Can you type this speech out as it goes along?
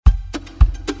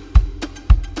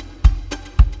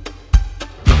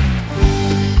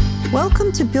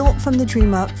Welcome to Built from the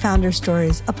Dream Up Founder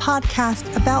Stories, a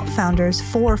podcast about founders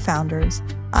for founders.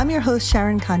 I'm your host,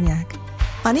 Sharon Cognac.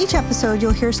 On each episode,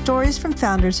 you'll hear stories from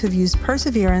founders who've used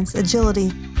perseverance,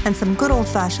 agility, and some good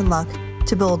old-fashioned luck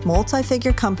to build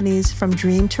multi-figure companies from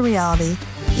dream to reality,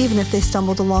 even if they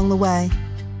stumbled along the way.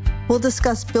 We'll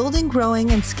discuss building,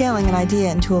 growing, and scaling an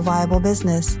idea into a viable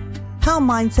business, how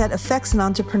mindset affects an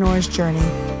entrepreneur's journey,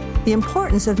 the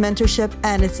importance of mentorship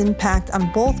and its impact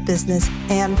on both business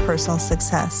and personal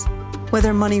success,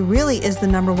 whether money really is the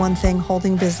number one thing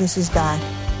holding businesses back,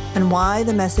 and why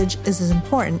the message is as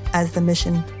important as the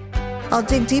mission. I'll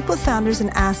dig deep with founders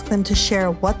and ask them to share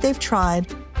what they've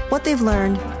tried, what they've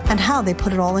learned, and how they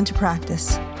put it all into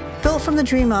practice. Built from the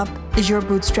Dream Up is your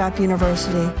bootstrap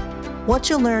university. What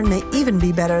you'll learn may even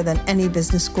be better than any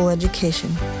business school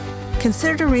education.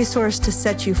 Consider it a resource to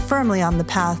set you firmly on the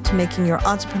path to making your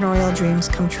entrepreneurial dreams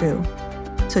come true.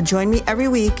 So join me every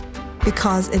week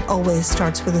because it always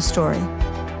starts with a story.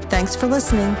 Thanks for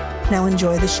listening. Now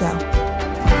enjoy the show.